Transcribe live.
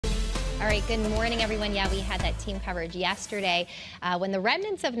All right, good morning, everyone. Yeah, we had that team coverage yesterday when the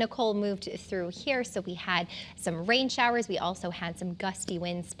remnants of Nicole moved through here. So we had some rain showers. We also had some gusty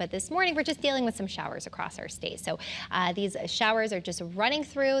winds. But this morning, we're just dealing with some showers across our state. So these showers are just running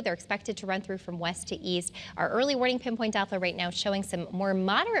through. They're expected to run through from west to east. Our early warning pinpoint Doppler right now showing some more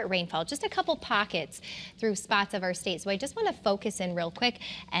moderate rainfall, just a couple pockets through spots of our state. So I just want to focus in real quick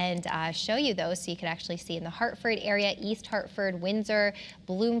and show you those so you can actually see in the Hartford area, East Hartford, Windsor,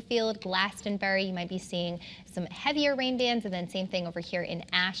 Bloomfield, Glastonbury. You might be seeing some heavier rain bands, and then same thing over here in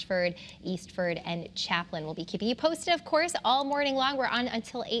Ashford, Eastford, and Chaplin. We'll be keeping you posted, of course, all morning long. We're on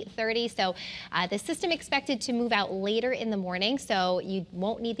until 8:30, so the system expected to move out later in the morning, so you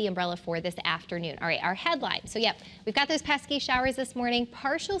won't need the umbrella for this afternoon. All right, our headline. So, yep, we've got those pesky showers this morning,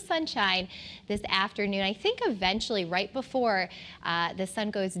 partial sunshine this afternoon. I think eventually, right before the sun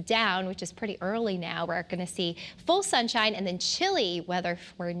goes down, which is pretty early now, we're going to see full sunshine and then chilly weather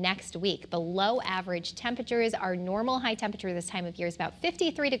for next week. Below average temperatures. Our normal high temperature this time of year is about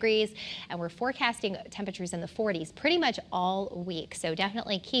 53 degrees, and we're forecasting temperatures in the 40s pretty much all week. So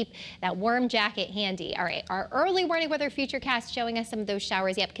definitely keep that warm jacket handy. All right, our early warning weather futurecast showing us some of those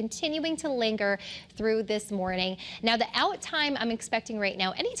showers. Yep, continuing to linger through this morning. Now the out time I'm expecting right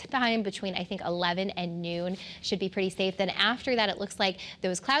now, any time between I think 11 and noon should be pretty safe. Then after that, it looks like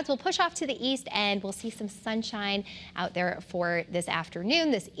those clouds will push off to the east, and we'll see some sunshine out there for this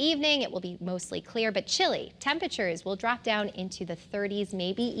afternoon. This evening, it will be mostly clear but chilly. Temperatures will drop down into the 30s,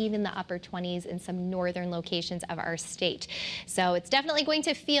 maybe even the upper 20s in some northern locations of our state. So it's definitely going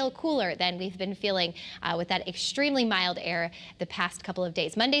to feel cooler than we've been feeling with that extremely mild air the past couple of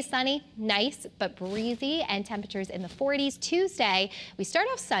days. Monday, sunny, nice, but breezy, and temperatures in the 40s. Tuesday, we start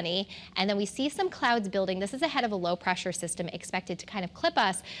off sunny, and then we see some clouds building. This is ahead of a low pressure system expected to kind of clip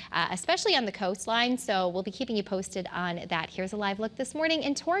us, especially on the coastline. So we'll be keeping you posted on that. Here's a live look this morning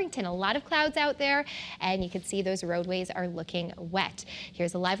in Torrington. A lot of clouds out there, and you can see those roadways are looking wet.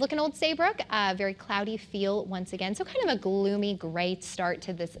 Here's a live look in Old Saybrook. Very cloudy feel once again. So kind of a gloomy gray start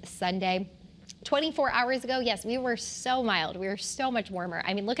to this Sunday. 24 hours ago, yes, we were so mild. We were so much warmer.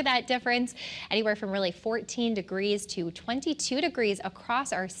 I mean, look at that difference. Anywhere from really 14 degrees to 22 degrees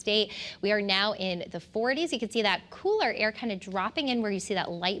across our state. We are now in the 40s. You can see that cooler air kind of dropping in where you see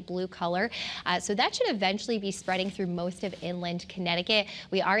that light blue color. So that should eventually be spreading through most of inland Connecticut.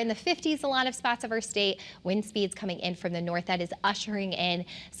 We are in the 50s, a lot of spots of our state. Wind speeds coming in from the north. That is ushering in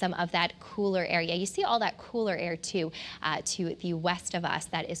some of that cooler area. You see all that cooler air too to the west of us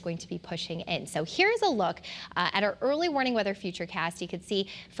that is going to be pushing in. So here's a look at our early warning weather futurecast. You can see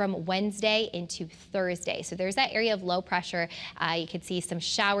from Wednesday into Thursday. So there's that area of low pressure. You can see some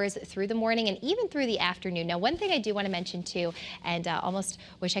showers through the morning and even through the afternoon. Now, one thing I do want to mention too, and almost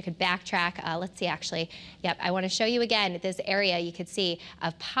wish I could backtrack. Let's see, actually. Yep, I want to show you again this area you could see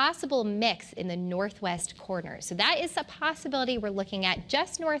of possible mix in the northwest corner. So that is a possibility we're looking at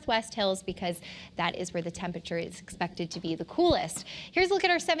just northwest hills because that is where the temperature is expected to be the coolest. Here's a look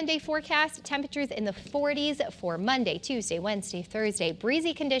at our 7-day forecast. Temperatures in the 40s for Monday, Tuesday, Wednesday, Thursday.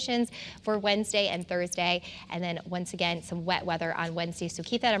 Breezy conditions for Wednesday and Thursday. And then once again, some wet weather on Wednesday. So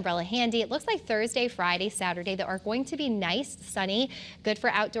keep that umbrella handy. It looks like Thursday, Friday, Saturday that are going to be nice, sunny, good for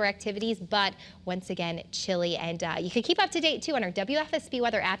outdoor activities, but once again, chilly. And you can keep up to date too on our WFSB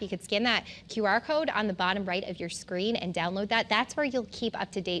weather app. You could scan that QR code on the bottom right of your screen and download that. That's where you'll keep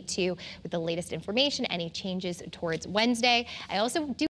up to date too with the latest information, any changes towards Wednesday. I also do